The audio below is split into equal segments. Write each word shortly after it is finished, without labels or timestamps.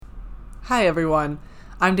Hi, everyone.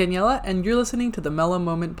 I'm Daniela, and you're listening to the Mellow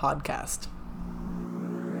Moment podcast.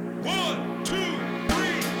 One, two,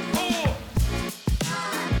 three, four.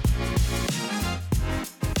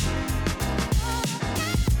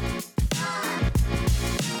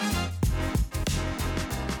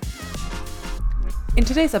 In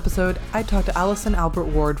today's episode, I talked to Allison Albert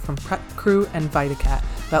Ward from Pet Crew and VitaCat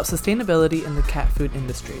about sustainability in the cat food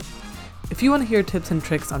industry. If you want to hear tips and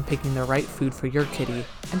tricks on picking the right food for your kitty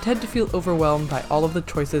and tend to feel overwhelmed by all of the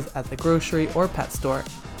choices at the grocery or pet store,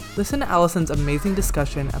 listen to Allison's amazing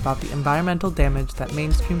discussion about the environmental damage that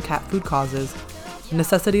mainstream cat food causes, the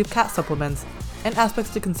necessity of cat supplements, and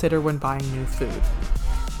aspects to consider when buying new food.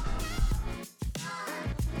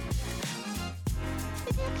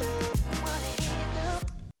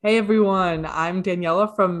 Hey everyone, I'm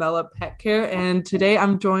Daniela from Mela Pet Care, and today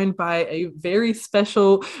I'm joined by a very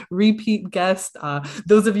special repeat guest.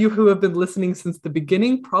 Those of you who have been listening since the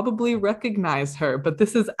beginning probably recognize her, but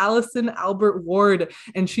this is Allison Albert Ward,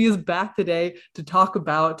 and she is back today to talk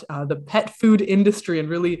about the pet food industry and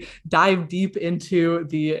really dive deep into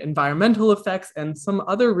the environmental effects and some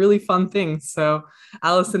other really fun things. So,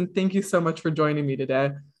 Allison, thank you so much for joining me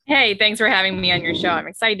today. Hey, thanks for having me on your show. I'm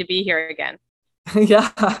excited to be here again. Yeah,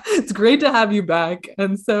 it's great to have you back.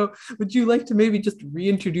 And so, would you like to maybe just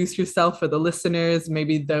reintroduce yourself for the listeners,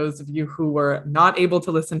 maybe those of you who were not able to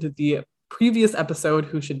listen to the previous episode,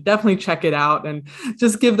 who should definitely check it out, and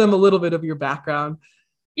just give them a little bit of your background?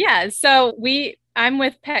 Yeah, so I'm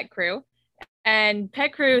with Pet Crew, and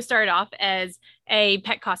Pet Crew started off as a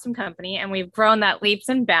pet costume company, and we've grown that leaps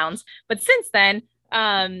and bounds. But since then,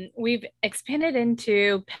 we've expanded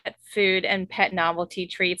into pet food and pet novelty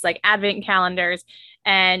treats like advent calendars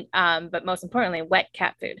and but most importantly, wet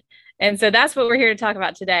cat food. And so that's what we're here to talk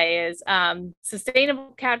about today is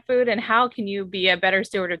sustainable cat food and how can you be a better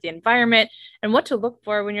steward of the environment and what to look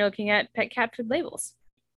for when you're looking at pet cat food labels.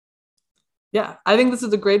 Yeah, I think this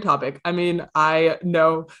is a great topic. I mean, I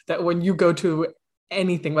know that when you go to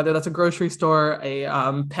anything, whether that's a grocery store,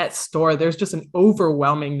 a pet store, there's just an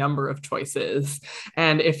overwhelming number of choices.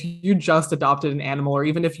 And if you just adopted an animal, or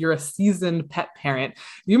even if you're a seasoned pet parent,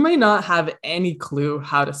 you may not have any clue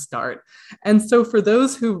how to start. And so for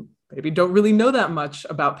those who maybe don't really know that much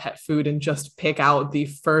about pet food and just pick out the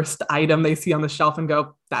first item they see on the shelf and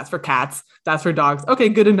go, that's for cats, that's for dogs. Okay,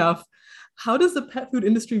 good enough. How does the pet food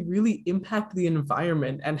industry really impact the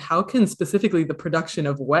environment, and how can specifically the production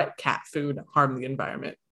of wet cat food harm the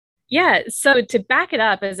environment? Yeah, so to back it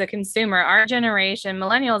up as a consumer, our generation,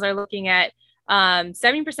 millennials, are looking at 70%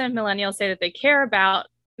 of millennials say that they care about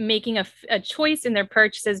making a choice in their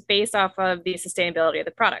purchases based off of the sustainability of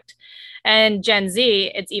the product. And Gen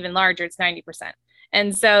Z, it's even larger, it's 90%.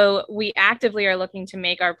 And so we actively are looking to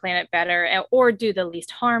make our planet better or do the least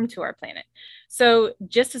harm to our planet. So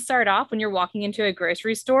just to start off, when you're walking into a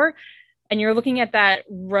grocery store and you're looking at that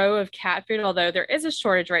row of cat food, although there is a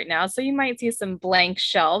shortage right now, so you might see some blank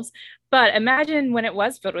shelves, but imagine when it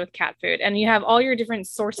was filled with cat food and you have all your different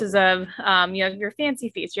sources of, you have your Fancy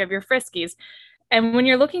Feast, you have your Friskies. And when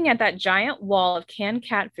you're looking at that giant wall of canned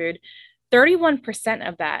cat food, 31%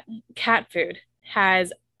 of that cat food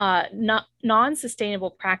has non-sustainable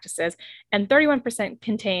practices, and 31%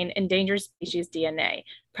 contain endangered species DNA,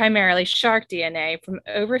 primarily shark DNA from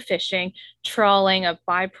overfishing, trawling of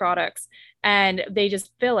byproducts, and they just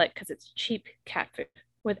fill it because it's cheap cat food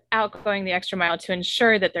without going the extra mile to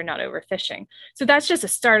ensure that they're not overfishing. So that's just a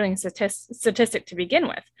startling statistic to begin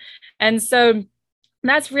with. And so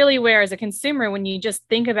that's really where, as a consumer, when you just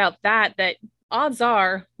think about that odds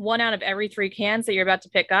are 1 out of every 3 cans that you're about to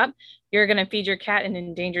pick up, you're going to feed your cat an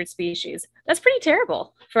endangered species. That's pretty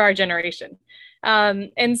terrible for our generation.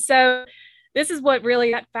 And so this is what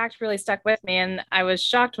really, that fact really stuck with me. And I was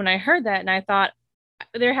shocked when I heard that. And I thought,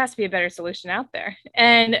 there has to be a better solution out there.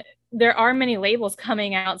 And there are many labels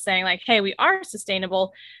coming out saying like, hey, we are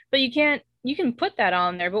sustainable, but you can put that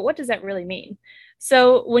on there, but what does that really mean?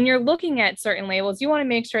 So when you're looking at certain labels, you want to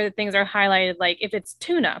make sure that things are highlighted. Like if it's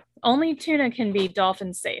tuna, only tuna can be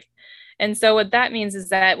dolphin safe. And so what that means is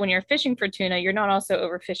that when you're fishing for tuna, you're not also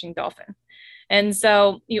overfishing dolphin. And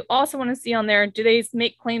so you also want to see on there, do they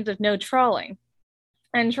make claims of no trawling?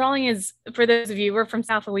 And trawling is, for those of you, we're from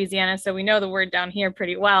South Louisiana, so we know the word down here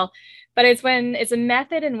pretty well. But it's a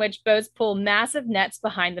method in which boats pull massive nets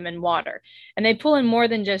behind them in water. And they pull in more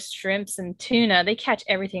than just shrimps and tuna. They catch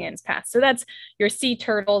everything in its path. So that's your sea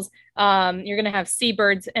turtles. You're going to have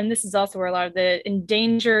seabirds. And this is also where a lot of the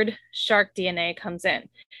endangered shark DNA comes in.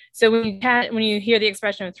 So when you hear the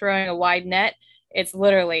expression of throwing a wide net, it's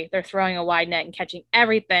literally they're throwing a wide net and catching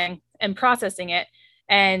everything and processing it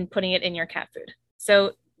and putting it in your cat food.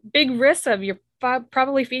 So big risks of your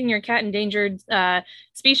probably feeding your cat endangered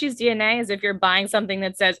species DNA as if you're buying something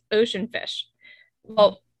that says ocean fish.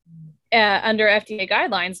 Well, under FDA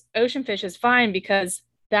guidelines, ocean fish is fine because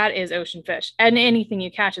that is ocean fish, and anything you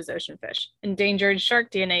catch is ocean fish. Endangered shark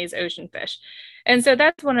DNA is ocean fish. And so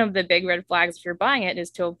that's one of the big red flags if you're buying it,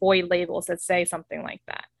 is to avoid labels that say something like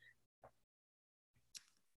that.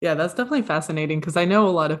 Yeah, that's definitely fascinating because I know a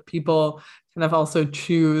lot of people kind of also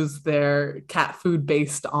choose their cat food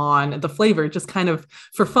based on the flavor, just kind of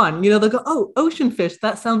for fun. They'll go, oh, ocean fish,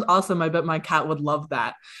 that sounds awesome. I bet my cat would love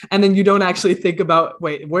that. And then you don't actually think about,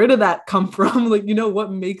 wait, where did that come from? Like,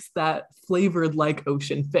 what makes that flavored like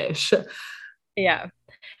ocean fish? Yeah.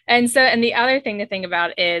 And the other thing to think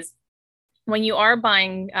about is when you are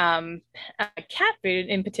buying cat food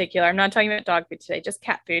in particular, I'm not talking about dog food today, just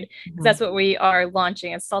cat food, because that's what we are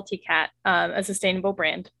launching as Salty Cat, a sustainable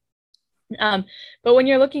brand. But when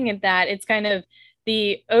you're looking at that, it's kind of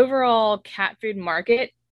the overall cat food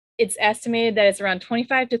market. It's estimated that it's around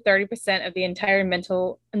 25 to 30% of the entire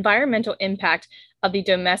environmental impact of the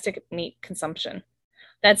domestic meat consumption.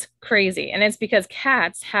 That's crazy. And it's because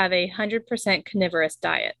cats have a 100% carnivorous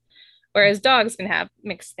diet. Whereas dogs can have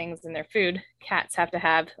mixed things in their food, cats have to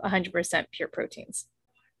have 100% pure proteins.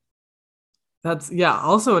 That's, yeah,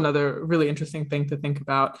 also another really interesting thing to think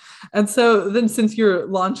about. And so then since you're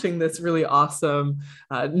launching this really awesome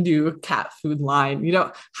new cat food line,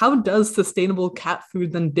 how does sustainable cat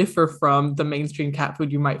food then differ from the mainstream cat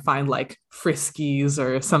food you might find like Friskies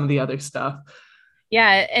or some of the other stuff?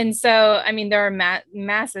 Yeah, and so I mean, there are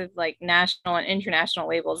massive like national and international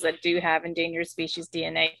labels that do have endangered species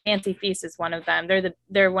DNA. Fancy Feast is one of them.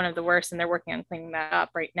 They're one of the worst, and they're working on cleaning that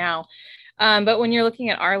up right now. But when you're looking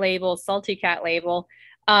at our label, Salty Cat label,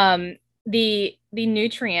 the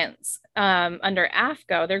nutrients under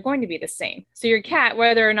AAFCO, they're going to be the same. So your cat,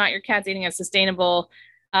 whether or not your cat's eating a sustainable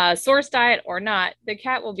source diet or not, the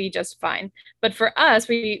cat will be just fine. But for us,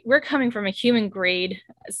 we're coming from a human grade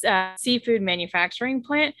seafood manufacturing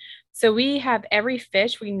plant. So we have every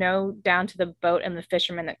fish we know down to the boat and the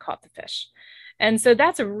fisherman that caught the fish. And so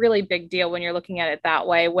that's a really big deal when you're looking at it that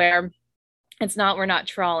way, where we're not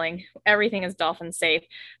trawling. Everything is dolphin safe.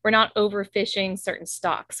 We're not overfishing certain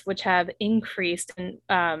stocks, which have increased in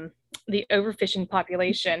the overfishing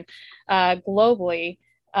population globally.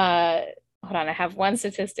 Hold on, I have one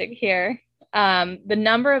statistic here. The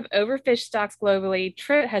number of overfished stocks globally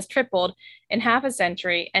has tripled in half a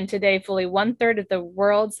century, and today fully 1/3 of the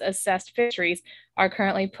world's assessed fisheries are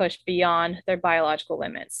currently pushed beyond their biological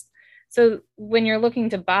limits. So when you're looking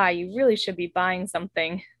to buy, you really should be buying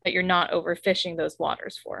something that you're not overfishing those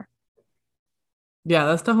waters for. Yeah,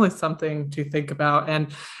 that's definitely something to think about. And,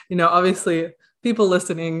 obviously people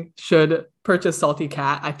listening should purchase Salty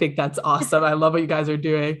Cat. I think that's awesome. I love what you guys are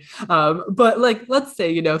doing. But like, let's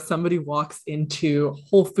say, somebody walks into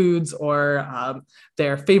Whole Foods or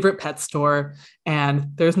their favorite pet store and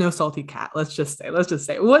there's no Salty Cat. Let's just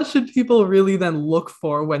say, what should people really then look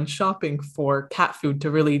for when shopping for cat food to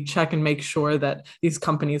really check and make sure that these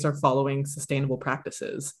companies are following sustainable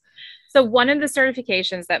practices? So one of the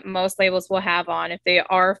certifications that most labels will have on, if they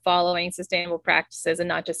are following sustainable practices and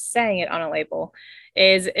not just saying it on a label,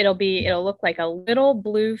 is it'll look like a little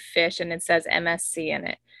blue fish and it says MSC in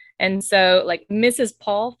it. And so like Mrs.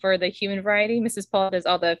 Paul, for the human variety, Mrs. Paul does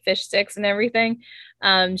all the fish sticks and everything.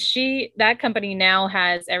 That company now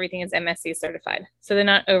has everything is MSC certified. So they're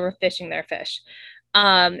not overfishing their fish.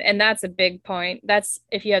 And that's a big point. That's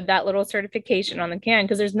if you have that little certification on the can,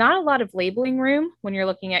 because there's not a lot of labeling room when you're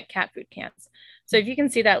looking at cat food cans. So if you can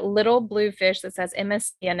see that little blue fish that says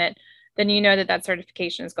MSC in it, then you know that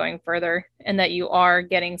certification is going further and that you are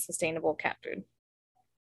getting sustainable cat food.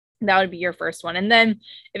 That would be your first one. And then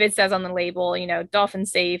if it says on the label, dolphin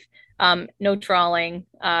safe, no trawling,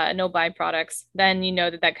 no byproducts, then you know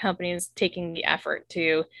that company is taking the effort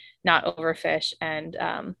to not overfish and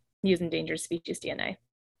use endangered species DNA.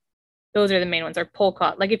 Those are the main ones, are pole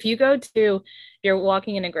caught. Like if you're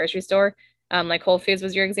walking in a grocery store, like Whole Foods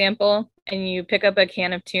was your example, and you pick up a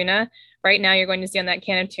can of tuna, right now you're going to see on that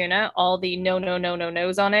can of tuna all the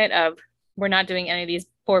no's on it of we're not doing any of these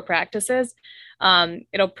poor practices.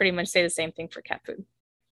 It'll pretty much say the same thing for cat food.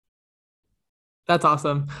 That's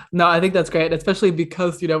awesome. No, I think that's great, especially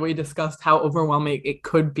because, we discussed how overwhelming it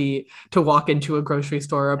could be to walk into a grocery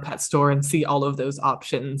store or a pet store and see all of those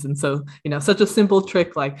options. And so, such a simple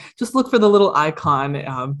trick, like just look for the little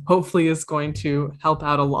icon, hopefully is going to help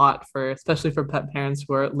out a lot especially for pet parents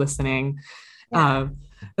who are listening. Yeah.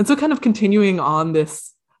 And so kind of continuing on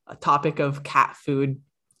this topic of cat food,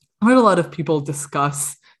 I heard a lot of people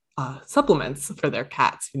discuss supplements for their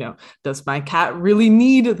cats. Does my cat really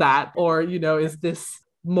need that? Or, is this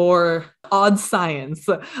more odd science.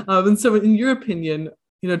 And so in your opinion,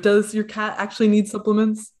 does your cat actually need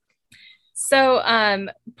supplements? So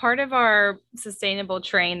part of our sustainable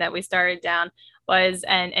train that we started down was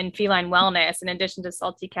and feline wellness in addition to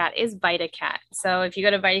Salty Cat is VitaCat. So if you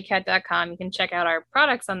go to vitacat.com, you can check out our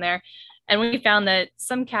products on there. And we found that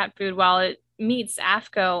some cat food, while it meets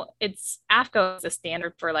AAFCO, AAFCO is a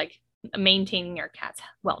standard for like maintaining your cat's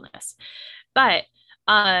wellness. But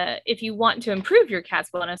if you want to improve your cat's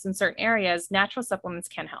wellness in certain areas, natural supplements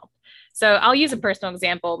can help. So I'll use a personal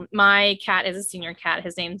example. My cat is a senior cat.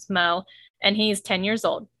 His name's Mo, and he's 10 years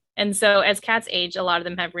old. And so as cats age, a lot of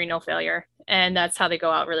them have renal failure, and that's how they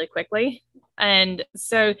go out really quickly. And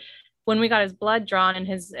so when we got his blood drawn and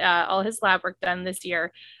his all his lab work done this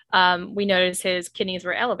year, we noticed his kidneys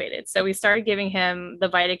were elevated. So we started giving him the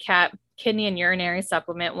VitaCat kidney and urinary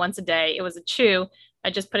supplement once a day. It was a chew. I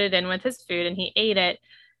just put it in with his food and he ate it.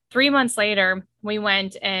 3 months later, we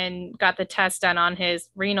went and got the test done on his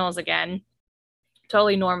renals again,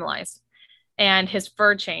 totally normalized. And his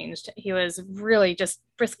fur changed. He was really just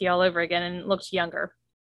frisky all over again and looked younger.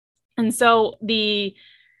 And so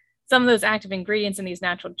some of those active ingredients in these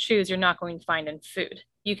natural chews you're not going to find in food.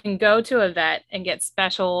 You can go to a vet and get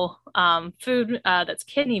special food that's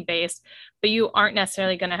kidney based, but you aren't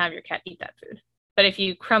necessarily going to have your cat eat that food. But if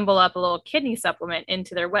you crumble up a little kidney supplement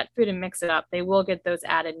into their wet food and mix it up, they will get those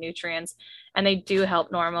added nutrients, and they do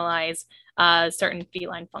help normalize certain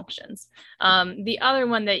feline functions. The other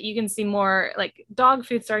one that you can see more, like dog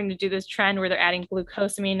food starting to do this trend where they're adding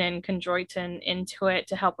glucosamine and chondroitin into it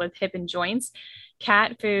to help with hip and joints.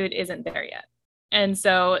 Cat food isn't there yet. And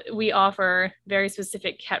so we offer very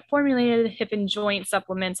specific cat formulated hip and joint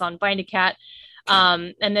supplements on VitaCat.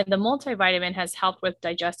 And then the multivitamin has helped with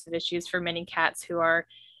digestive issues for many cats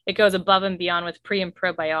it goes above and beyond with pre and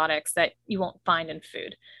probiotics that you won't find in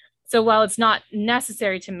food. So while it's not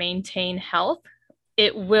necessary to maintain health,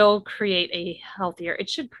 it should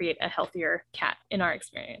create a healthier cat in our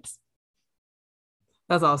experience.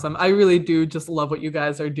 That's awesome. I really do just love what you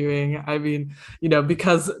guys are doing. I mean,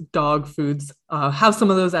 because dog foods have some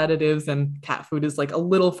of those additives and cat food is like a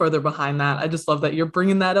little further behind that. I just love that you're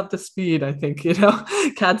bringing that up to speed. I think,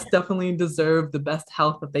 cats definitely deserve the best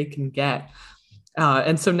health that they can get.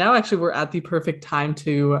 And so now actually we're at the perfect time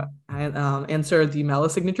to answer the Mela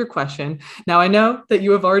signature question. Now I know that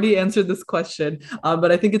you have already answered this question,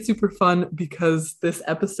 but I think it's super fun because this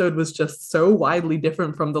episode was just so widely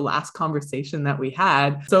different from the last conversation that we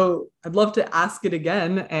had. So I'd love to ask it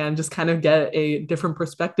again and just kind of get a different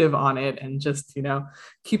perspective on it and just,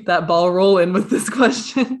 keep that ball rolling with this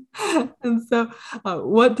question. And so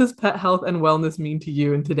what does pet health and wellness mean to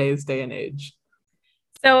you in today's day and age?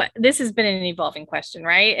 So this has been an evolving question,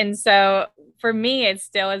 right? And so for me, it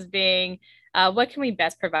still is being, what can we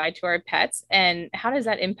best provide to our pets and how does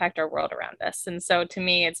that impact our world around us? And so to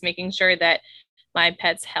me, it's making sure that my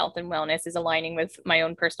pet's health and wellness is aligning with my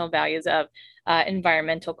own personal values of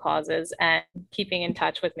environmental causes and keeping in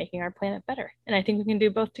touch with making our planet better. And I think we can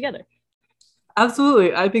do both together.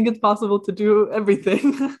 Absolutely. I think it's possible to do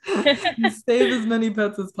everything. Save as many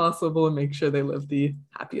pets as possible and make sure they live the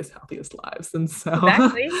happiest, healthiest lives. And so,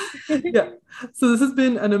 exactly. Yeah. So this has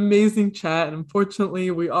been an amazing chat. And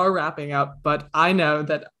unfortunately, we are wrapping up, but I know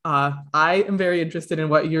that I am very interested in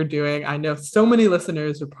what you're doing. I know so many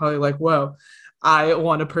listeners are probably like, whoa, I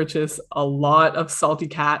want to purchase a lot of Salty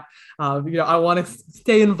Cat. I want to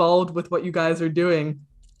stay involved with what you guys are doing.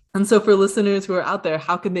 And so for listeners who are out there,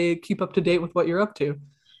 how can they keep up to date with what you're up to?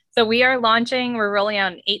 So we're rolling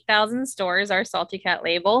out 8,000 stores, our Salty Cat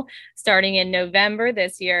label, starting in November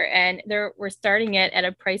this year. And we're starting it at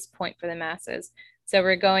a price point for the masses. So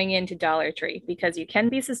we're going into Dollar Tree because you can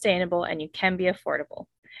be sustainable and you can be affordable.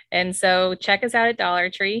 And so check us out at Dollar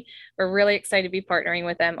Tree. We're really excited to be partnering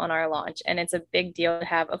with them on our launch. And it's a big deal to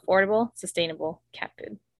have affordable, sustainable cat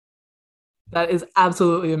food. That is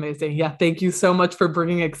absolutely amazing. Yeah, thank you so much for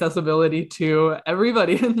bringing accessibility to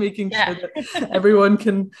everybody and making sure that everyone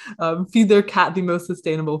can feed their cat the most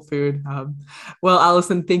sustainable food. Well,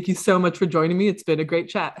 Allison, thank you so much for joining me. It's been a great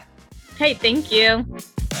chat. Hey, thank you.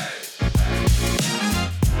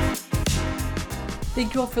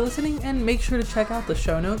 Thank you all for listening, and make sure to check out the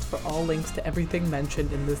show notes for all links to everything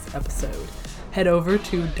mentioned in this episode. Head over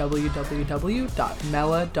to www.mela.ai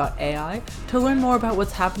to learn more about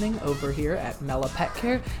what's happening over here at Mela Pet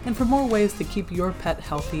Care and for more ways to keep your pet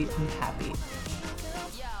healthy and happy.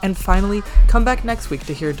 And finally, come back next week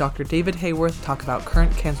to hear Dr. David Hayworth talk about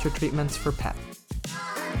current cancer treatments for pets.